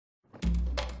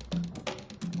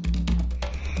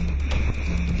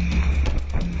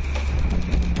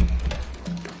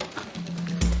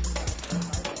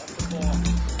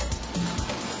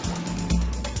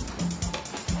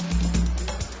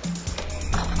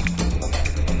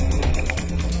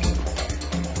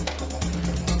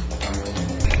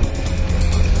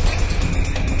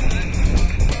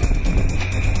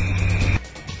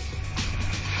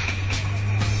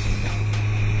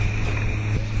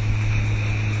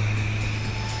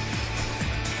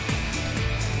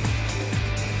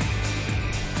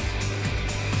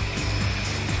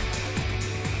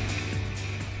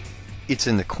It's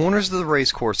in the corners of the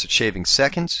race course that shaving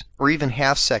seconds or even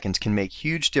half seconds can make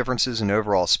huge differences in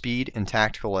overall speed and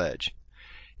tactical edge.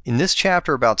 In this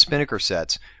chapter about Spinnaker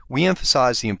sets, we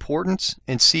emphasize the importance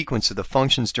and sequence of the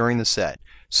functions during the set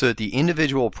so that the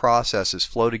individual processes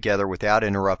flow together without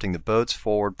interrupting the boat's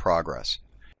forward progress.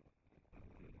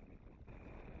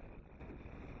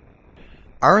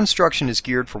 Our instruction is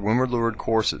geared for windward leeward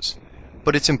courses,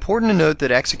 but it's important to note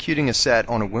that executing a set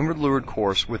on a windward leeward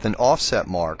course with an offset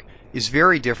mark is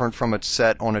very different from a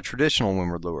set on a traditional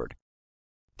windward leeward.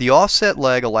 The offset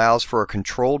leg allows for a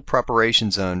controlled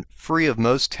preparation zone free of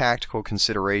most tactical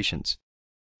considerations.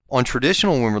 On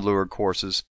traditional windward leeward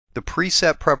courses, the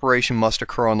preset preparation must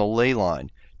occur on the ley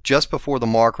line, just before the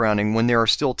mark rounding when there are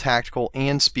still tactical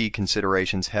and speed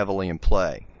considerations heavily in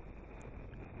play.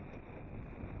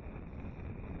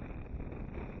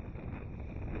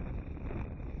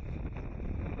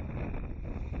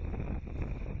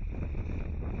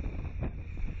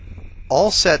 All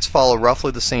sets follow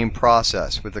roughly the same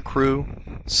process, with the crew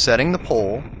setting the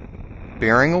pole,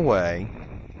 bearing away,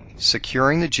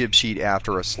 securing the jib sheet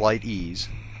after a slight ease,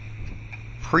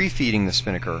 pre-feeding the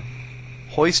spinnaker,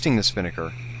 hoisting the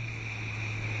spinnaker,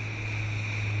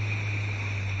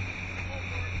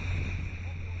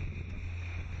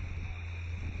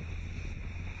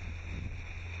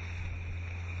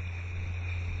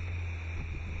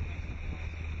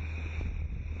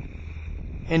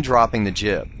 and dropping the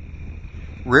jib.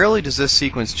 Rarely does this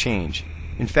sequence change.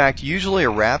 In fact, usually a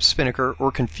wrapped spinnaker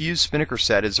or confused spinnaker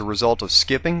set is a result of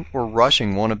skipping or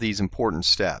rushing one of these important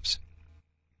steps.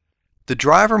 The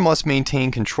driver must maintain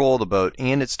control of the boat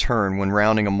and its turn when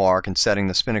rounding a mark and setting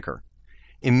the spinnaker.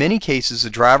 In many cases, the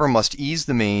driver must ease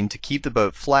the main to keep the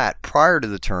boat flat prior to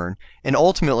the turn and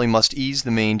ultimately must ease the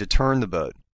main to turn the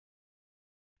boat.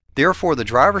 Therefore, the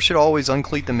driver should always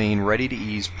uncleat the main ready to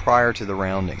ease prior to the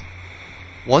rounding.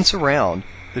 Once around,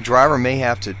 the driver may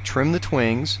have to trim the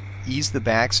twings, ease the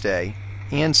backstay,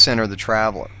 and center the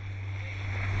traveler.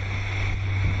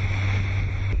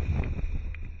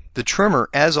 The trimmer,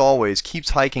 as always, keeps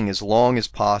hiking as long as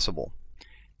possible.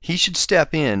 He should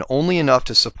step in only enough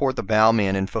to support the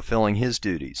bowman in fulfilling his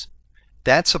duties.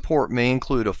 That support may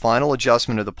include a final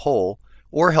adjustment of the pole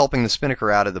or helping the spinnaker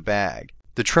out of the bag.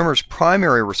 The trimmer's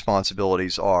primary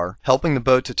responsibilities are helping the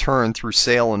boat to turn through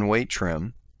sail and weight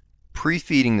trim,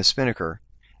 pre-feeding the spinnaker,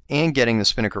 and getting the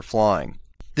spinnaker flying.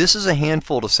 This is a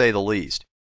handful to say the least.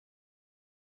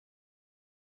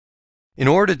 In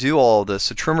order to do all of this,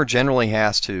 the trimmer generally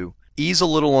has to ease a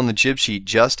little on the jib sheet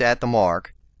just at the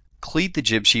mark, cleat the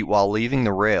jib sheet while leaving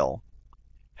the rail,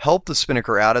 help the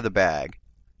spinnaker out of the bag,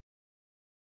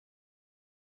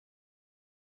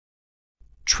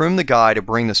 trim the guy to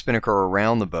bring the spinnaker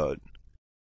around the boat,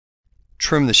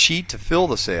 trim the sheet to fill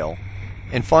the sail,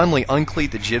 and finally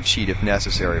uncleat the jib sheet if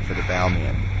necessary for the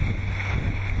bowman.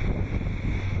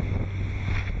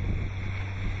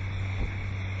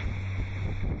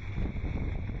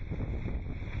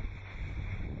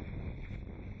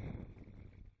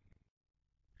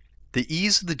 The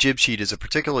ease of the jib sheet is a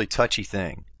particularly touchy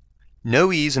thing.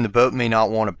 No ease and the boat may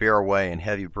not want to bear away in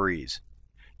heavy breeze.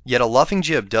 Yet a luffing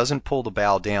jib doesn't pull the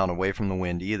bow down away from the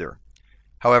wind either.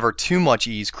 However, too much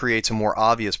ease creates a more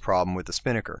obvious problem with the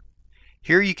spinnaker.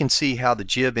 Here you can see how the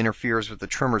jib interferes with the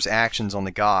trimmer's actions on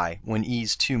the guy when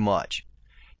eased too much.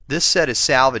 This set is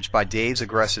salvaged by Dave's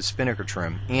aggressive spinnaker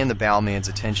trim and the bowman's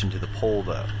attention to the pole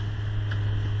though.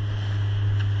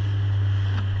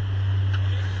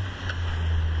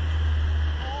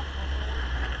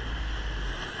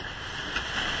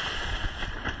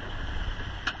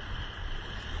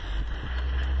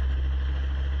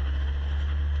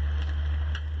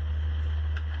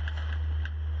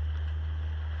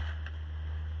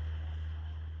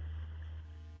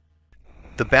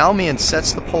 The bowman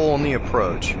sets the pole on the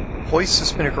approach, hoists the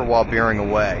spinnaker while bearing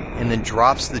away, and then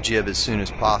drops the jib as soon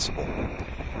as possible.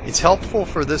 It's helpful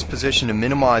for this position to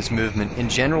minimize movement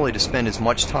and generally to spend as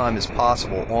much time as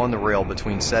possible on the rail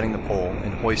between setting the pole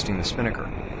and hoisting the spinnaker.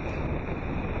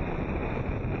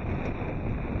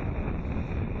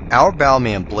 Our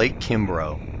bowman, Blake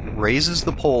Kimbrough, raises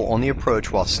the pole on the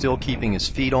approach while still keeping his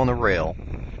feet on the rail,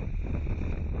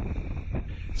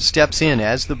 steps in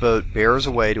as the boat bears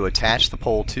away to attach the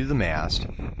pole to the mast,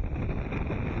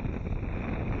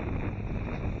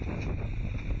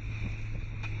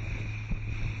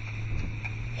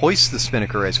 hoists the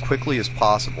spinnaker as quickly as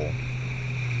possible,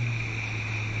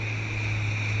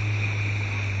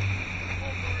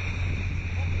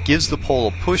 gives the pole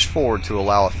a push forward to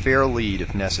allow a fair lead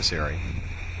if necessary,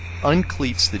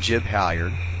 uncleats the jib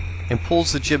halyard, and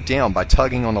pulls the jib down by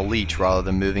tugging on the leech rather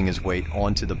than moving his weight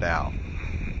onto the bow.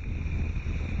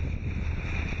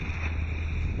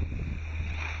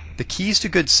 The keys to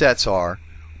good sets are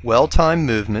well-timed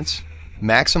movements,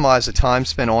 maximize the time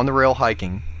spent on the rail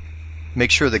hiking, make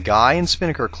sure the guy and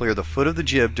spinnaker clear the foot of the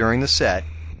jib during the set,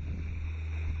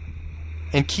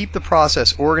 and keep the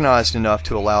process organized enough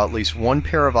to allow at least one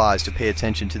pair of eyes to pay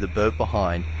attention to the boat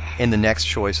behind and the next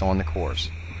choice on the course.